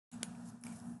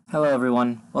Hello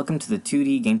everyone, welcome to the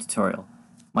 2D game tutorial.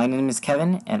 My name is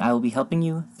Kevin and I will be helping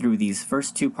you through these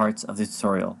first two parts of the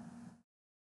tutorial.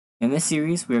 In this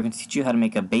series, we are going to teach you how to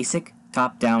make a basic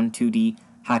top-down 2D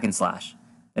hack and slash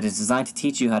that is designed to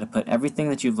teach you how to put everything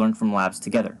that you've learned from labs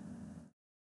together.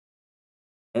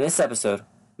 In this episode,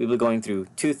 we will be going through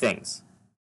two things.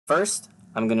 First,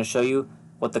 I'm going to show you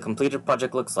what the completed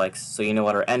project looks like so you know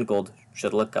what our end goal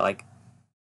should look like.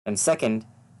 And second,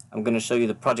 I'm going to show you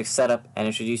the project setup and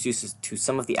introduce you to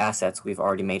some of the assets we've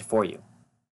already made for you.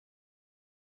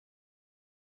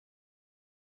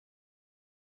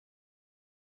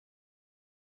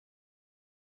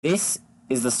 This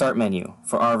is the start menu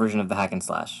for our version of the hack and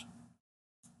slash.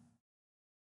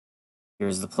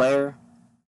 Here's the player,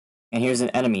 and here's an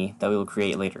enemy that we will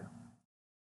create later.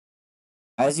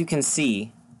 As you can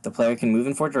see, the player can move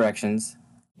in 4 directions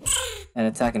and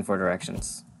attack in 4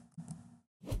 directions.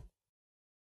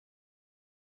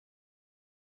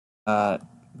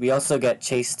 We also get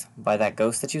chased by that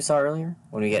ghost that you saw earlier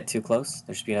when we get too close.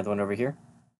 There should be another one over here.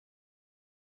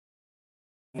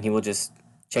 And he will just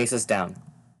chase us down.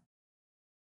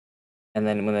 And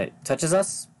then when it touches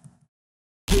us,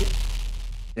 it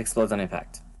explodes on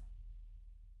impact.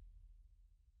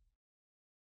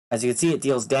 As you can see, it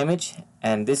deals damage,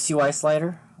 and this UI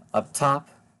slider up top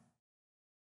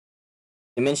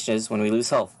diminishes when we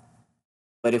lose health.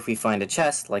 But if we find a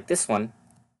chest like this one,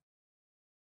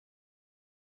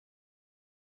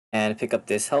 and pick up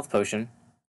this health potion,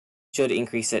 should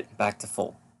increase it back to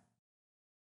full.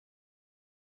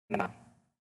 Now,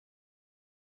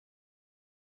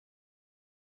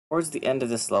 towards the end of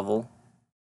this level,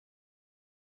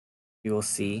 you will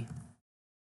see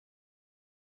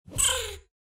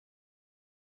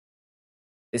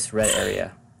this red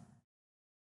area.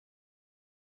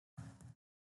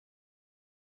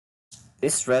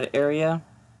 This red area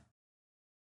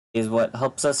is what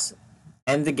helps us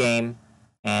end the game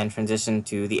and transition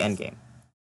to the end game.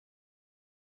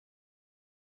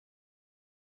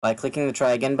 By clicking the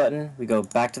try again button, we go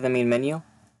back to the main menu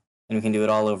and we can do it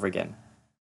all over again.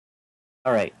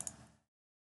 Alright,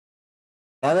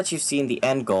 now that you've seen the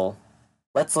end goal,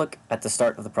 let's look at the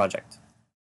start of the project.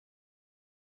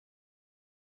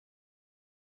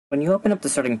 When you open up the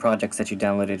starting projects that you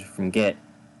downloaded from Git,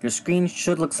 your screen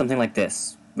should look something like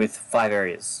this, with 5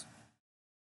 areas.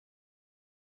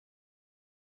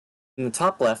 In the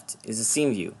top left is a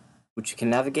scene view, which you can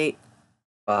navigate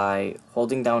by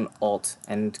holding down Alt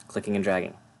and clicking and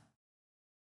dragging.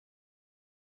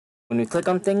 When we click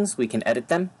on things, we can edit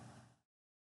them,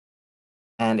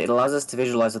 and it allows us to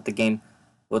visualize what the game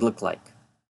would look like.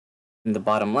 In the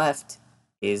bottom left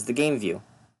is the game view.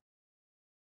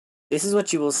 This is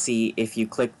what you will see if you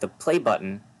click the play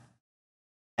button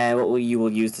and what you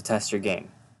will use to test your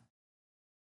game.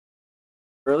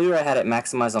 Earlier I had it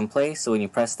maximize on play, so when you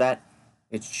press that,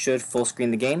 it should full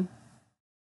screen the game.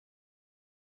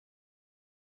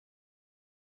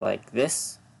 Like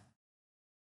this.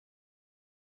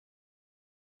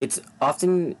 It's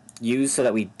often used so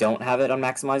that we don't have it on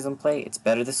maximize on play. It's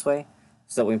better this way,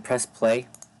 so that when we press play,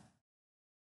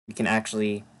 we can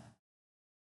actually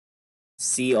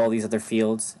see all these other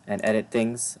fields and edit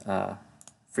things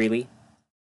freely.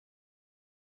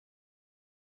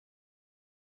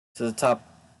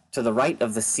 To the right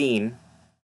of the scene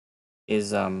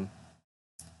is the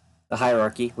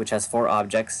hierarchy, which has 4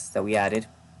 objects that we added.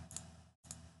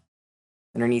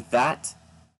 Underneath that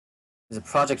is a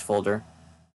project folder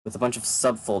with a bunch of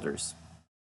subfolders.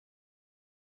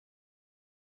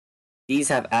 These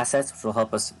have assets which will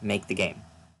help us make the game.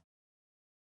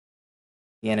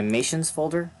 The animations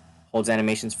folder holds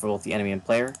animations for both the enemy and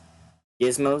player.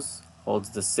 Gizmos holds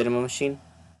the cinema machine.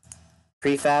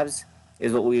 Prefabs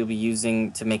is what we will be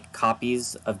using to make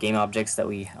copies of game objects that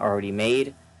we already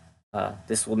made.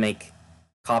 This will make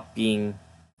copying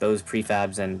those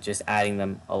prefabs and just adding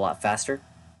them a lot faster.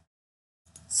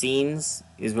 Scenes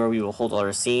is where we will hold all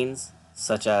our scenes,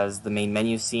 such as the main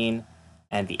menu scene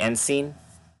and the end scene.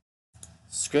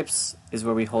 Scripts is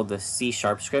where we hold the C#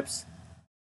 scripts,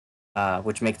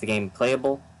 which make the game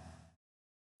playable.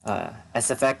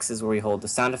 SFX is where we hold the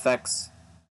sound effects.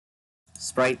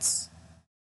 Sprites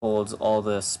holds all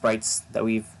the sprites that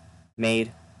we've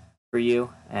made for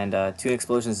you, and Toon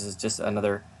Explosions is just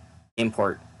another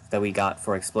import that we got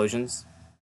for explosions.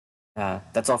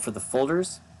 That's all for the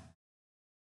folders.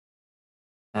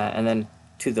 And then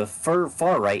to the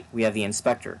far right, we have the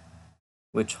inspector,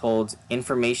 which holds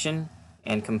information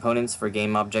and components for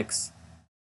game objects,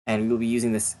 and we will be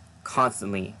using this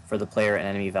constantly for the player and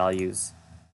enemy values.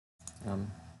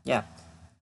 Yeah.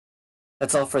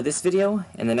 That's all for this video.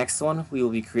 In the next one, we will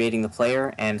be creating the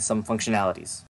player and some functionalities.